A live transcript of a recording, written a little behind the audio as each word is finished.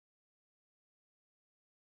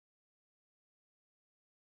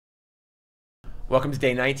Welcome to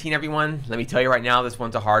day 19, everyone. Let me tell you right now, this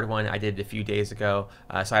one's a hard one. I did it a few days ago,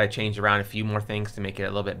 so I had to change around a few more things to make it a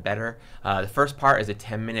little bit better. The first part is a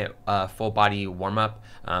 10-minute full body warm-up.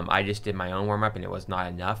 I just did my own warm-up, and it was not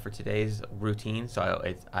enough for today's routine, so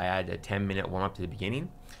I added a 10-minute warm-up to the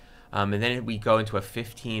beginning. And then we go into a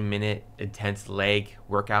 15-minute intense leg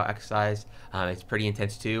workout exercise. It's pretty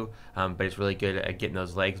intense too, but it's really good at getting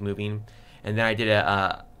those legs moving. And then I did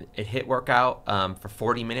a HIIT workout for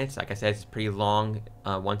 40 minutes. Like I said, it's a pretty long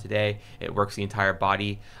one today. It works the entire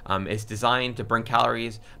body. It's designed to burn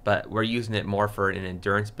calories, but we're using it more for an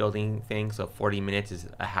endurance building thing. So 40 minutes is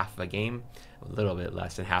a half of a game, a little bit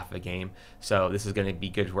less than half of a game. So this is going to be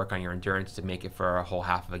good to work on your endurance to make it for a whole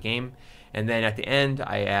half of a game. And then at the end,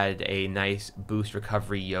 I add a nice boost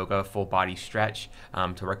recovery yoga full body stretch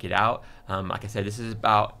to work it out. Like I said, this is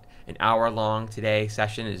about an hour long today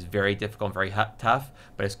session. Is very difficult and very tough,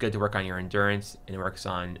 but it's good to work on your endurance, and it works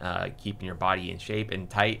on keeping your body in shape and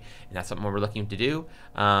tight, and that's something we're looking to do.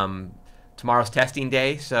 Tomorrow's testing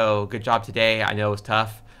day, so good job today. I know it was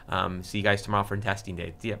tough. See you guys tomorrow for testing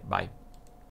day. See ya. Bye.